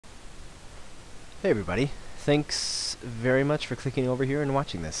Hey everybody, thanks very much for clicking over here and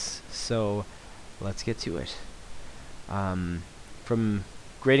watching this. So let's get to it. From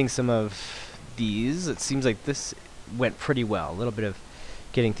grading some of these, it seems like this went pretty well. A little bit of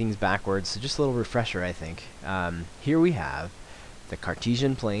getting things backwards, so just a little refresher, I think. Here we have the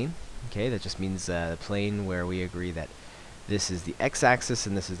Cartesian plane. Okay, that just means the plane where we agree that this is the x-axis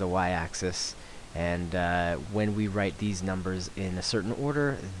and this is the y-axis. And when we write these numbers in a certain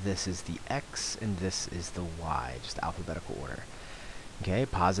order, this is the x and this is the y, just alphabetical order. Okay,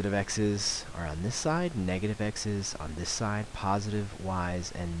 positive x's are on this side, negative x's on this side, positive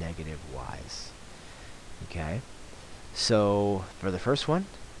y's and negative y's. Okay, so for the first one,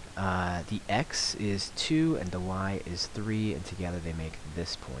 the x is 2 and the y is 3, and together they make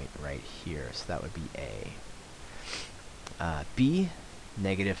this point right here, so that would be A. B,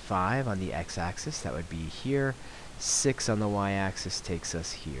 negative 5 on the x-axis, that would be here. 6 on the y-axis takes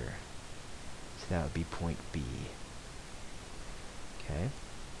us here. So that would be point B. Okay.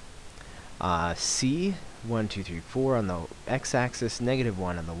 C, 1, 2, 3, 4 on the x-axis, negative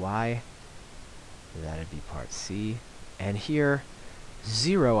 1 on the y. That would be part C. And here,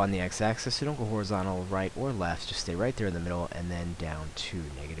 0 on the x-axis, so don't go horizontal right or left, just stay right there in the middle, and then down 2,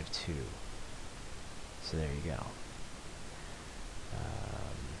 negative 2. So there you go.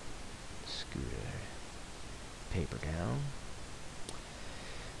 Scooter paper down.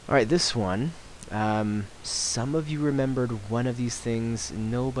 Alright, this one, some of you remembered one of these things.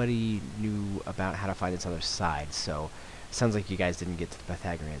 Nobody knew about how to find its other side, so it sounds like you guys didn't get to the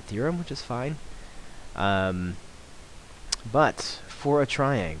Pythagorean theorem, which is fine. But for a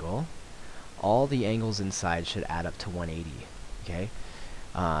triangle, all the angles inside should add up to 180, okay?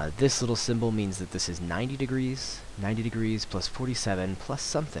 This little symbol means that this is 90 degrees. 90 degrees plus 47 plus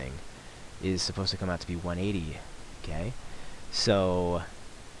something is supposed to come out to be 180, okay? So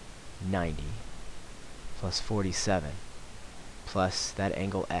 90 plus 47 plus that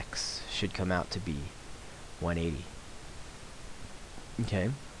angle x should come out to be 180.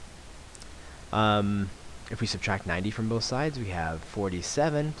 Okay. If we subtract 90 from both sides, we have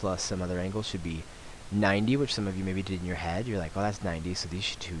 47 plus some other angle should be 90, which some of you maybe did in your head. You're like, well, that's 90, so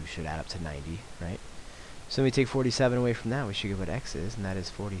these two should add up to 90, right? So when we take 47 away from that, we should get what x is, and that is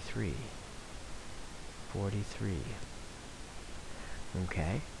 43. 43.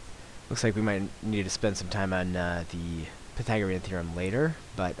 Okay. Looks like we might need to spend some time on the Pythagorean theorem later,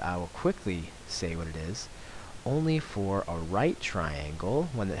 but I will quickly say what it is. Only for a right triangle,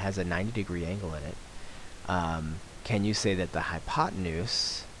 one that has a 90-degree angle in it, can you say that the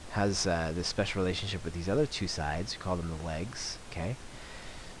hypotenuse has this special relationship with these other two sides. We call them the legs, okay?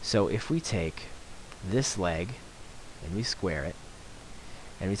 So if we take this leg and we square it,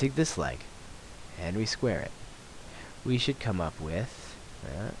 and we take this leg and we square it, we should come up with,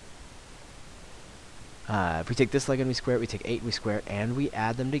 if we take this leg and we square it, we take 8 and we square it, and we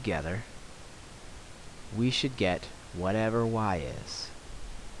add them together, we should get whatever y is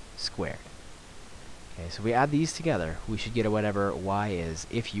squared. Okay, so we add these together, we should get a whatever y is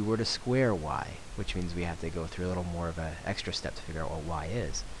if you were to square y, which means we have to go through a little more of an extra step to figure out what y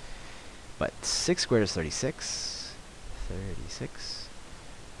is. But 6 squared is 36. 36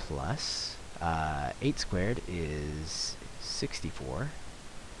 plus 8 squared is 64.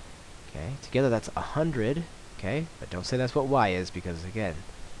 Okay, together that's 100. Okay, but don't say that's what y is, because again,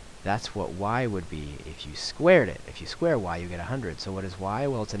 that's what y would be if you squared it. If you square y, you get 100. So what is y?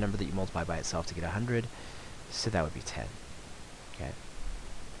 Well, it's a number that you multiply by itself to get 100. So that would be 10. Okay.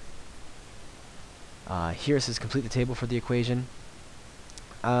 Here it says complete the table for the equation.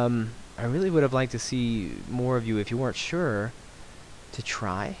 I really would have liked to see more of you, if you weren't sure, to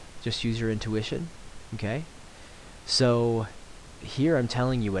try. Just use your intuition. Okay. So here I'm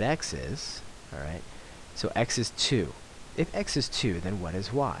telling you what x is. All right. So x is 2. If x is 2, then what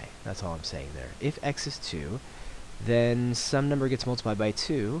is y? That's all I'm saying there. If x is 2, then some number gets multiplied by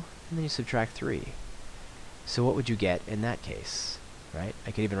 2, and then you subtract 3. So what would you get in that case? Right?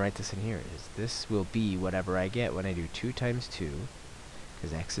 I could even write this in here. This will be whatever I get when I do 2 times 2,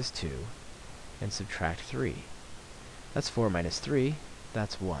 because x is 2, and subtract 3. That's 4 minus 3.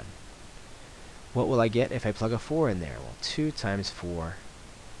 That's 1. What will I get if I plug a 4 in there? Well, 2 times 4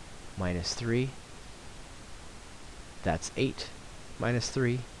 minus 3. That's 8 minus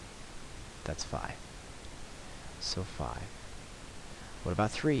 3. That's 5. So 5. What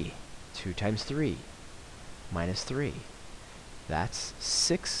about 3? 2 times 3 minus 3. That's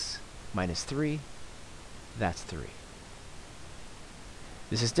 6 minus 3. That's 3.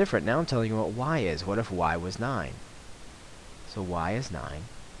 This is different. Now I'm telling you what y is. What if y was 9? So y is 9.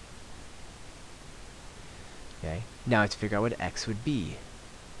 Okay. Now let's figure out what x would be.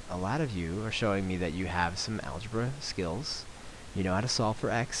 a lot of you are showing me that you have some algebra skills. You know how to solve for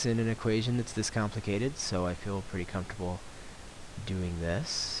x in an equation that's this complicated, so I feel pretty comfortable doing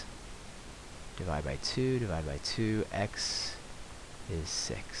this. Divide by 2, x is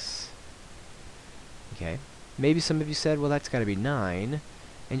 6. Okay, maybe some of you said, well, that's got to be 9,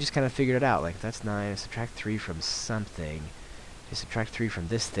 and just kind of figured it out. Like, if that's 9, I subtract 3 from something. If I subtract 3 from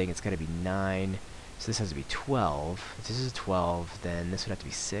this thing, it's got to be 9. So this has to be 12. If this is 12, then this would have to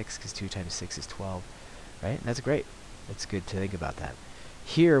be 6, because 2 times 6 is 12. Right? And that's great. That's good to think about that.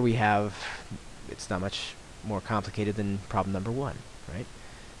 Here we have, it's not much more complicated than problem number 1, right?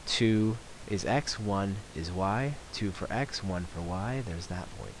 2 is x, 1 is y. 2 for x, 1 for y. There's that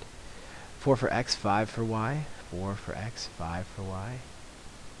point. 4 for x, 5 for y. 4 for x, 5 for y.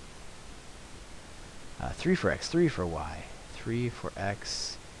 3 for x, 3 for y. 3 for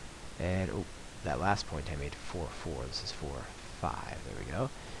x, and oh, that last point I made 4, 4. This is 4, 5. There we go.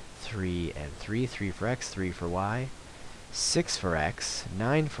 3 and 3. 3 for x, 3 for y. 6 for x,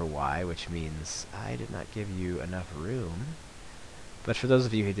 9 for y, which means I did not give you enough room. But for those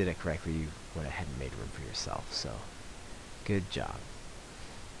of you who did it correctly, you went ahead and made room for yourself, so good job.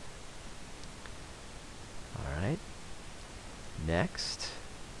 Alright. Next,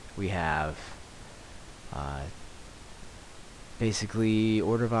 we have basically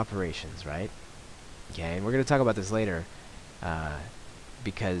order of operations, right? Okay, and we're going to talk about this later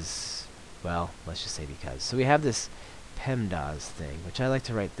because, well, let's just say because. So we have this PEMDAS thing, which I like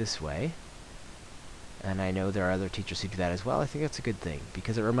to write this way. And I know there are other teachers who do that as well. I think that's a good thing,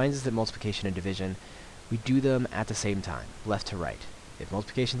 because it reminds us that multiplication and division, we do them at the same time, left to right. If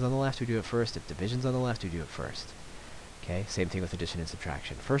multiplication's on the left, we do it first. If division's on the left, we do it first. Okay, same thing with addition and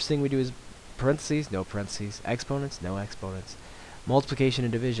subtraction. First thing we do is parentheses, no parentheses. Exponents, no exponents. Multiplication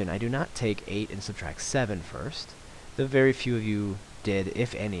and division, I do not take 8 and subtract 7 first. The very few of you did,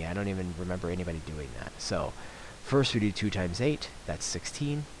 if any. I don't even remember anybody doing that. So, first we do 2 times 8, that's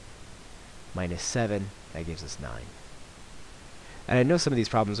 16. Minus 7, that gives us 9. And I know some of these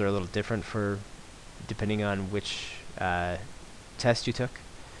problems are a little different for depending on which test you took.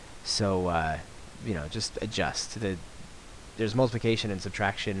 So, you know, just adjust. There's multiplication and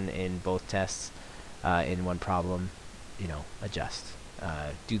subtraction in both tests in one problem. You know, adjust.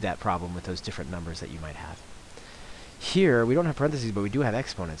 Do that problem with those different numbers that you might have. Here, we don't have parentheses, but we do have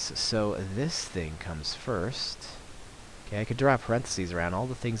exponents. So this thing comes first. Okay, I could draw parentheses around all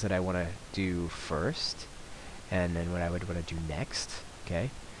the things that I want to do first, and then what I would want to do next. Okay,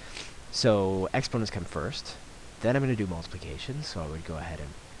 so exponents come first. Then I'm going to do multiplication, so I would go ahead and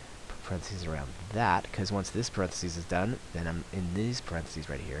put parentheses around that, because once this parentheses is done, then I'm in these parentheses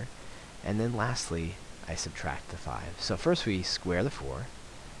right here. And then lastly, I subtract the 5. So first we square the 4.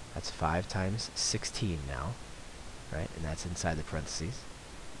 That's 5 times 16 now, right? And that's inside the parentheses.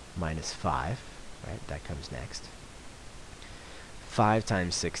 Minus 5, right? That comes next. 5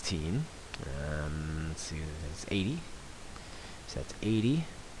 times 16, let's see, that's 80. So that's 80.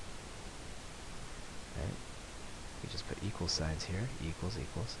 Right? We just put equal signs here, equals,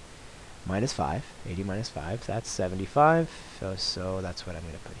 equals. Minus 5, 80 minus 5, that's 75. So that's what I'm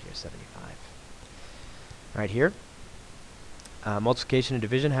going to put here, 75. Right here, multiplication and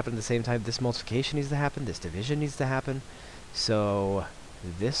division happen at the same time. This multiplication needs to happen, this division needs to happen. So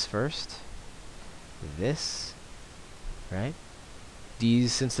this first, this, right?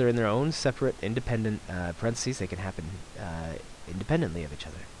 These, since they're in their own separate, independent parentheses, they can happen independently of each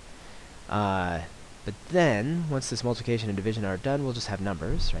other. But then, once this multiplication and division are done, we'll just have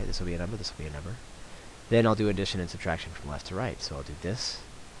numbers, right? This will be a number, this will be a number. Then I'll do addition and subtraction from left to right. So I'll do this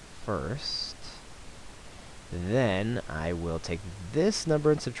first. Then I will take this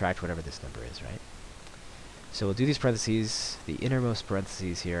number and subtract whatever this number is, right? So we'll do these parentheses, the innermost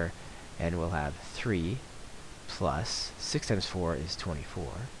parentheses here, and we'll have 3 plus 6 times 4 is 24.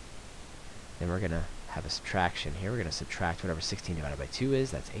 Then we're going to have a subtraction here. We're going to subtract whatever 16 divided by 2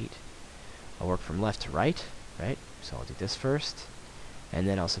 is. That's 8. I'll work from left to right, right? So I'll do this first, and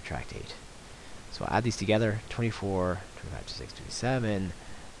then I'll subtract 8. So I'll add these together. 24, 25, 26, 27,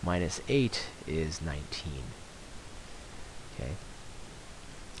 minus 8 is 19. Okay.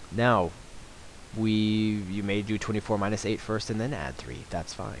 Now, you may do 24 minus 8 first and then add 3.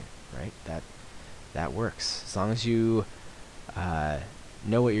 That's fine, right? That works. As long as you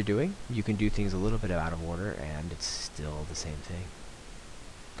know what you're doing, you can do things a little bit out of order, and it's still the same thing.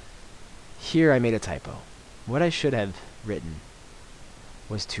 Here I made a typo. What I should have written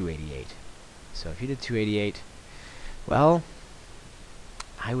was 288. So if you did 288, well,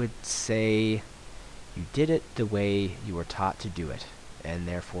 I would say you did it the way you were taught to do it, and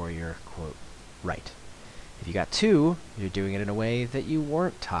therefore you're, quote, right. If you got 2, you're doing it in a way that you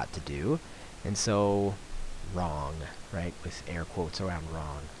weren't taught to do, and so wrong, right? With air quotes around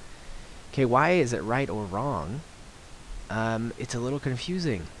wrong. Okay, why is it right or wrong? It's a little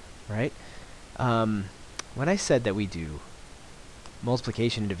confusing, right? When I said that we do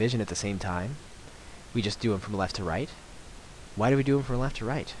multiplication and division at the same time, we just do them from left to right. Why do we do them from left to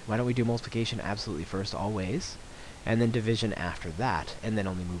right? Why don't we do multiplication absolutely first always, and then division after that, and then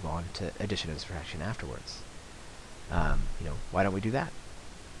only move on to addition and subtraction afterwards? Why don't we do that?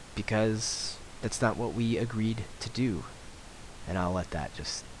 Because that's not what we agreed to do. And I'll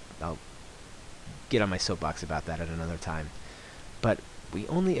get on my soapbox about that at another time. But we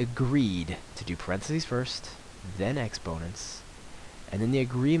only agreed to do parentheses first, then exponents, and then the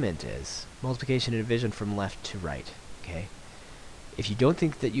agreement is multiplication and division from left to right, okay? If you don't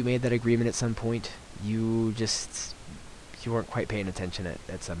think that you made that agreement at some point, you weren't quite paying attention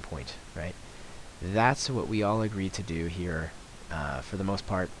at some point, right? That's what we all agreed to do here, for the most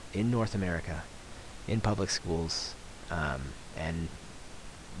part, in North America, in public schools, and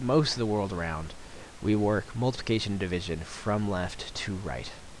most of the world around. We work multiplication and division from left to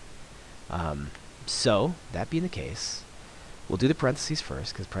right. So, that being the case, we'll do the parentheses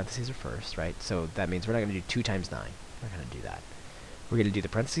first, because parentheses are first, right? So that means we're not going to do 2 times 9. We're not going to do that. We're going to do the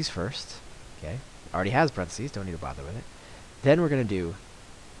parentheses first, okay? Already has parentheses, don't need to bother with it. Then we're going to do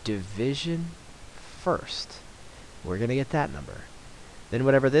division first. We're going to get that number. Then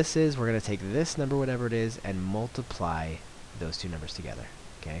whatever this is, we're going to take this number, whatever it is, and multiply those 2 numbers together,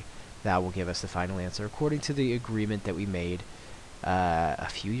 okay? That will give us the final answer according to the agreement that we made a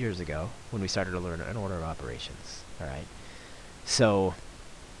few years ago when we started to learn an order of operations, all right? So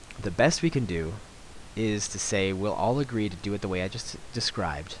the best we can do is to say we'll all agree to do it the way I just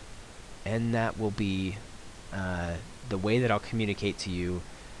described, and that will be the way that I'll communicate to you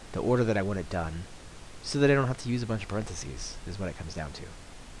the order that I want it done, so that I don't have to use a bunch of parentheses, is what it comes down to.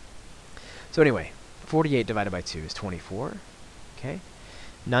 So anyway, 48 divided by 2 is 24, okay?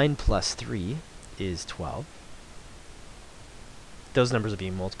 9 plus 3 is 12. Those numbers are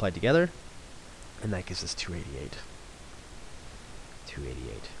being multiplied together, and that gives us 288.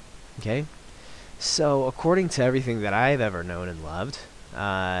 288. Okay? So, according to everything that I've ever known and loved,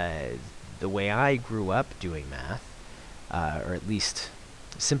 the way I grew up doing math, or at least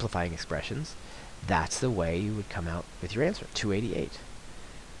simplifying expressions, that's the way you would come out with your answer, 288.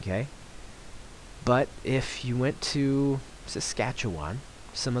 Okay? But if you went to Saskatchewan,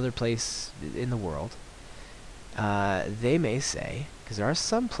 some other place in the world, they may say, because there are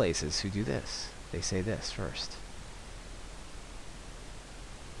some places who do this, they say this first.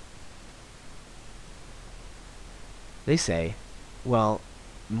 They say, well,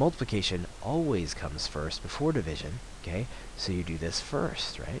 multiplication always comes first before division, okay? So you do this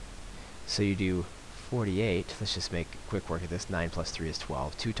first, right? So you do 48, let's just make quick work of this, 9 plus 3 is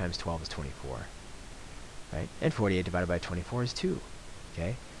 12, 2 times 12 is 24, right? And 48 divided by 24 is 2,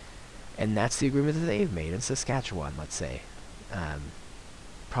 okay? And that's the agreement that they've made in Saskatchewan, let's say.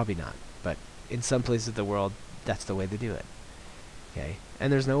 Probably not, but in some places of the world, that's the way they do it, okay?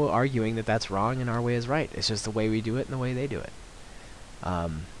 And there's no arguing that that's wrong and our way is right. It's just the way we do it and the way they do it.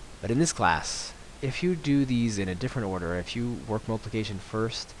 But in this class, if you do these in a different order, if you work multiplication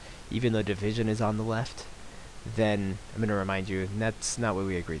first, even though division is on the left, then I'm going to remind you, that's not what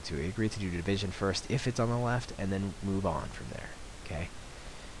we agreed to. We agreed to do division first if it's on the left, and then move on from there, okay?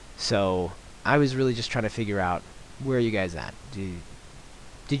 So I was really just trying to figure out, where are you guys at?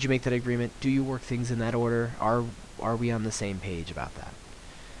 Did you make that agreement? Do you work things in that order? Are we on the same page about that?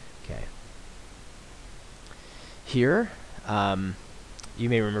 Okay. Here, you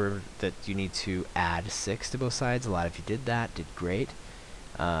may remember that you need to add 6 to both sides. A lot of you did that, did great.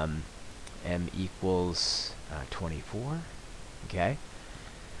 M equals 24, okay?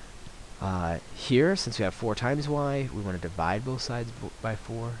 Here, since we have 4 times y, we want to divide both sides by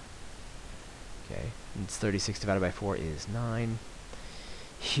 4. Okay, and it's 36 divided by 4 is 9.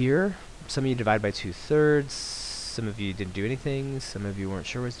 Here, some of you divide by 2/3. Some of you didn't do anything. Some of you weren't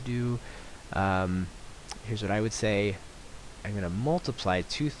sure what to do. Here's what I would say. I'm going to multiply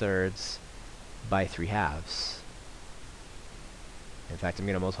 2/3 by 3/2. In fact, I'm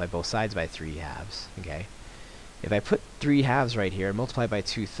going to multiply both sides by 3/2. Okay. If I put 3/2 right here and multiply by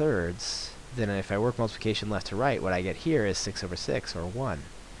 2/3, then if I work multiplication left to right, what I get here is 6/6, or 1.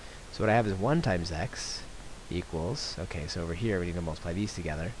 So what I have is 1 times x equals, okay, so over here we need to multiply these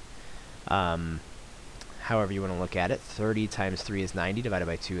together. However you want to look at it, 30 times 3 is 90, divided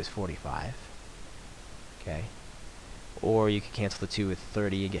by 2 is 45. Okay. Or you could cancel the 2 with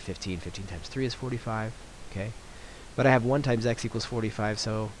 30 and get 15. 15 times 3 is 45. Okay. But I have 1 times x equals 45,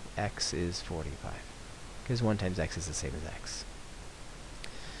 so x is 45. because 1 times x is the same as x.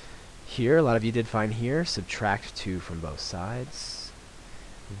 Here, a lot of you did fine here. Subtract 2 from both sides.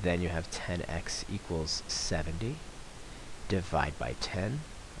 Then you have 10x equals 70. Divide by 10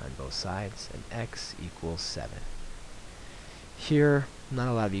 on both sides, and x equals 7. Here, not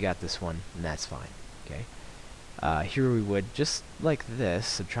a lot of you got this one, and that's fine. Okay. Here we would, just like this,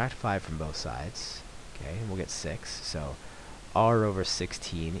 subtract 5 from both sides. Okay, and we'll get 6. So r over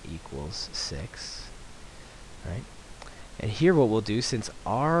 16 equals 6. Right? And here what we'll do, since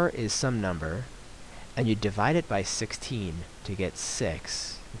r is some number, and you divide it by 16 to get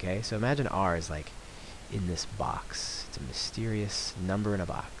 6, okay? So imagine r is like in this box. It's a mysterious number in a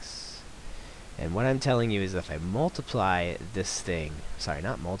box. And what I'm telling you is if I multiply this thing, sorry,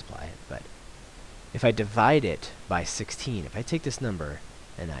 not multiply it, but if I divide it by 16, if I take this number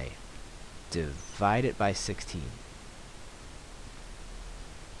and I divide it by 16,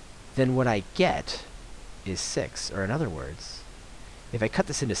 then what I get is 6. Or in other words, if I cut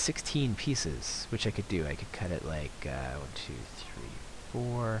this into 16 pieces, which I could do, I could cut it like 1, 2, 3,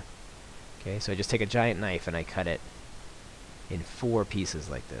 4. Okay, so I just take a giant knife and I cut it in 4 pieces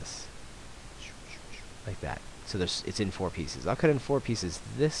like this. Like that. So it's in 4 pieces. I'll cut it in 4 pieces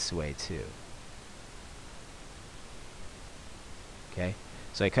this way too. Okay,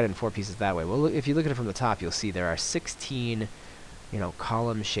 so I cut it in 4 pieces that way. Well, look, if you look at it from the top, you'll see there are 16,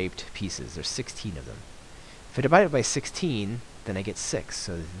 column-shaped pieces. There's 16 of them. If I divide it by 16, then I get 6.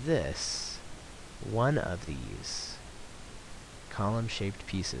 So this, one of these column-shaped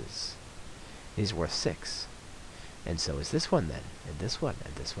pieces, is worth 6. And so is this one then, and this one,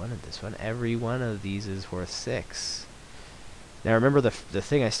 and this one, and this one. Every one of these is worth 6. Now remember the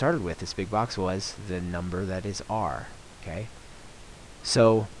thing I started with, this big box, was the number that is r. Okay?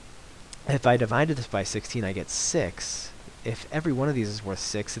 So if I divided this by 16, I get 6. If every one of these is worth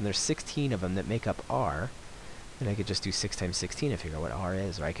 6, and there's 16 of them that make up r, then I could just do 6 times 16 to figure out what r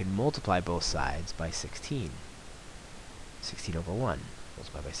is. Or I could multiply both sides by 16. 16 over 1.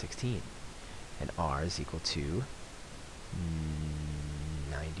 Multiply by 16. And r is equal to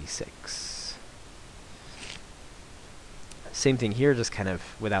 96. Same thing here, just kind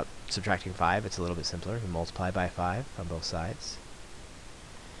of without subtracting 5. It's a little bit simpler. We multiply by 5 on both sides.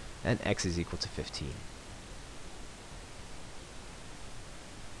 And x is equal to 15.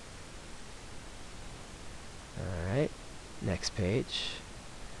 Alright, next page.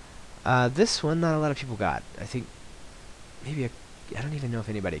 This one, not a lot of people got. I think maybe I don't even know if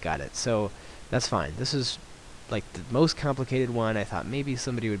anybody got it. So that's fine. This is like the most complicated one. I thought maybe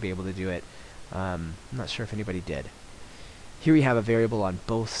somebody would be able to do it. I'm not sure if anybody did. Here we have a variable on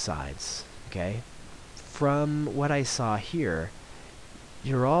both sides. Okay. From what I saw here,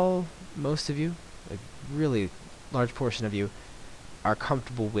 most of you, a really large portion of you, are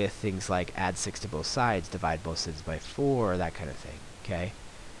comfortable with things like add 6 to both sides, divide both sides by 4, that kind of thing, okay?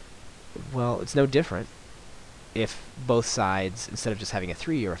 Well, it's no different if both sides, instead of just having a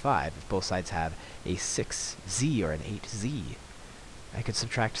 3 or a 5, if both sides have a 6z or an 8z, I could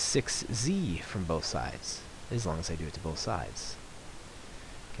subtract 6z from both sides, as long as I do it to both sides,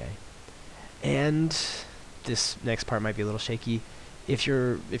 okay? And this next part might be a little shaky. If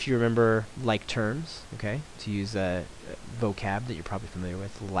you remember like terms, okay, to use a vocab that you're probably familiar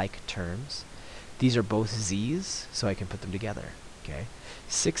with, like terms, these are both z's, so I can put them together, okay?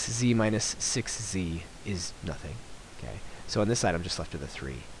 6z minus 6z is nothing, okay? So on this side, I'm just left with a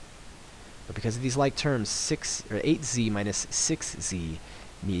 3. But because of these like terms, 8z minus 6z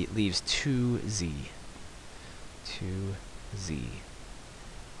leaves 2z. 2z.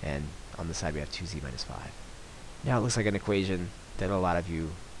 And on the side, we have 2z minus 5. Now it looks like an equation that a lot of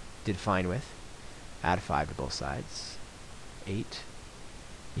you did fine with. Add 5 to both sides. 8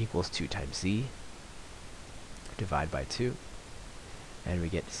 equals 2 times z. Divide by 2. And we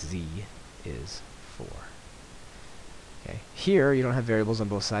get z is 4. Okay. Here, you don't have variables on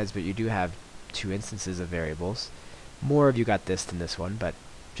both sides, but you do have 2 instances of variables. More of you got this than this one, but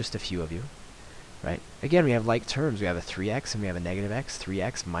just a few of you. Right? Again, we have like terms. We have a 3x and we have a negative x.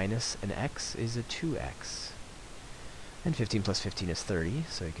 3x minus an x is a 2x. And 15 plus 15 is 30,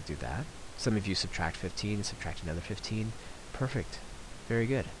 so you could do that. Some of you subtract 15, subtract another 15. Perfect. Very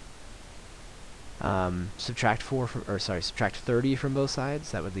good. Subtract 30 from both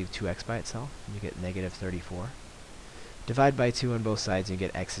sides. That would leave 2x by itself, and you get negative 34. Divide by 2 on both sides, and you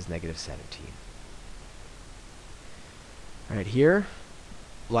get x is negative 17. Alright, here,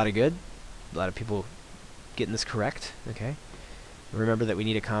 a lot of good. A lot of people getting this correct, okay? Remember that we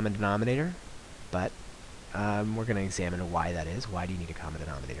need a common denominator, but we're going to examine why that is. Why do you need a common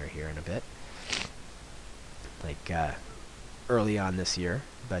denominator here in a bit? Like early on this year,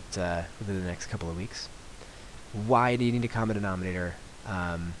 but within the next couple of weeks. Why do you need a common denominator?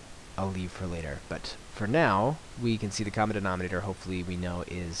 I'll leave for later. But for now, we can see the common denominator, hopefully we know,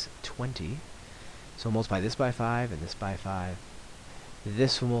 is 20. So we'll multiply this by 5 and this by 5.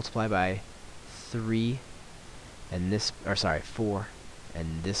 This will multiply by 3 and this, or sorry, 4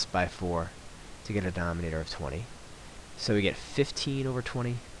 and this by 4 to get a denominator of 20. So we get 15 over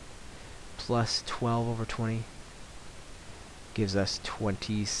 20 plus 12 over 20 gives us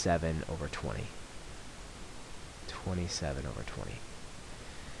 27 over 20. 27 over 20.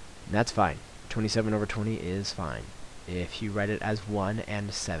 And that's fine. 27 over 20 is fine. If you write it as 1 and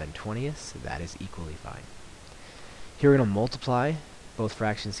 7/20ths, that is equally fine. Here we're going to multiply both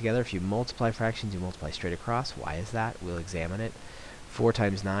fractions together. If you multiply fractions, you multiply straight across. Why is that? We'll examine it. 4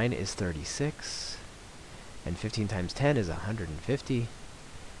 times 9 is 36. And 15 times 10 is 150.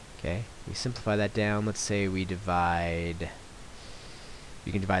 Okay, we simplify that down. Let's say we divide...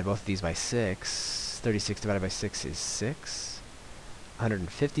 You can divide both of these by 6. 36 divided by 6 is 6.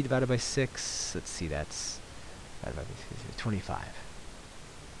 150 divided by 6, let's see, that's 25.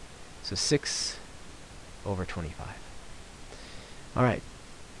 So 6 over 25. Alright.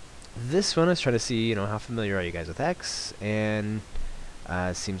 This one, let's try to see, you know, how familiar are you guys with x, and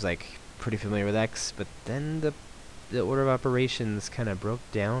seems like pretty familiar with x, but then the order of operations kind of broke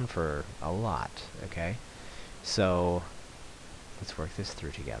down for a lot, okay? So let's work this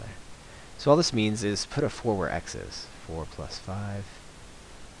through together. So all this means is put a 4 where x is. 4 plus 5.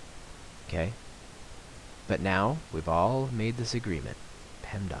 Okay? But now, we've all made this agreement.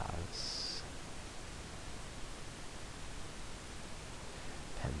 PEMDAS.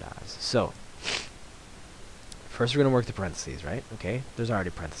 PEMDAS. So, first we're going to work the parentheses, right? Okay? There's already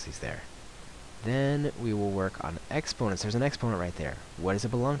parentheses there. Then we will work on exponents. There's an exponent right there. What does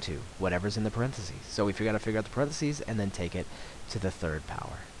it belong to? Whatever's in the parentheses. So we've got to figure out the parentheses and then take it to the third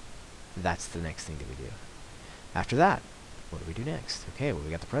power. That's the next thing that we do. After that, what do we do next? Okay, well,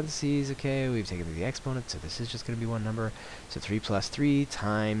 we got the parentheses. Okay, we've taken the exponent, so this is just going to be one number. So 3 plus 3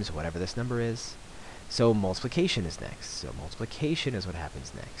 times whatever this number is. So multiplication is next. So multiplication is what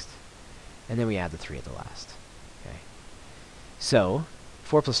happens next. And then we add the 3 at the last. Okay. So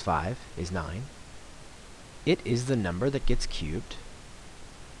 4 plus 5 is 9. It is the number that gets cubed.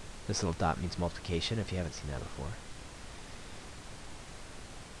 This little dot means multiplication if you haven't seen that before.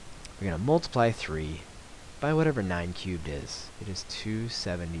 We're going to multiply 3 by whatever 9 cubed is. It is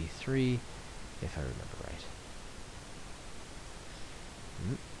 273, if I remember right.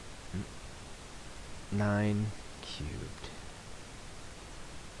 9 cubed.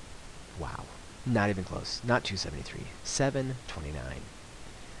 Wow. Not even close. Not 273. 729.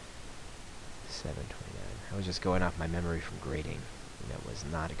 729. I was just going off my memory from grading. That was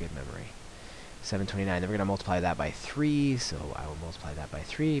not a good memory. 729. Then we're going to multiply that by 3, so I will multiply that by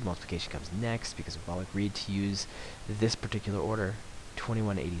 3. Multiplication comes next because we've all agreed to use this particular order.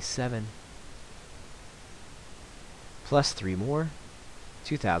 2187 plus 3 more,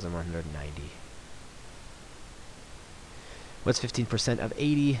 2,190. What's 15% of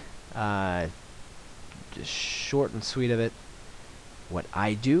 80? Just short and sweet of it. What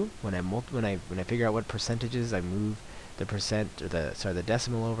I do when I figure out what percentages, I move the the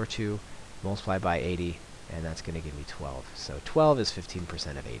decimal over to, multiply by 80, and that's going to give me 12. So 12 is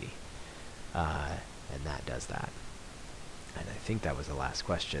 15% of 80. And that does that. And I think that was the last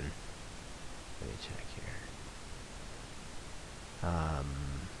question. Let me check here. Oh,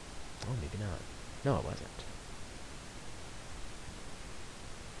 maybe not. No, it wasn't.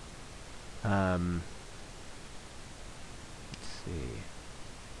 Let's see.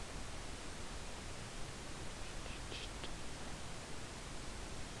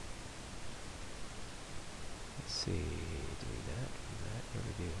 Let's see. Do that? What do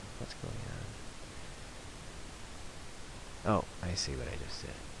we do? What's going on? Oh, I see what I just did.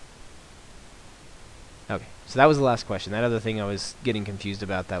 Okay, so that was the last question. That other thing I was getting confused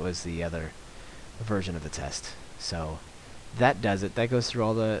about, that was the other version of the test. So that does it. That goes through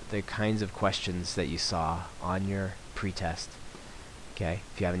all the kinds of questions that you saw on your pretest. Okay,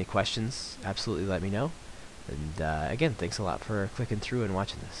 if you have any questions, absolutely let me know. And again, thanks a lot for clicking through and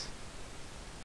watching this.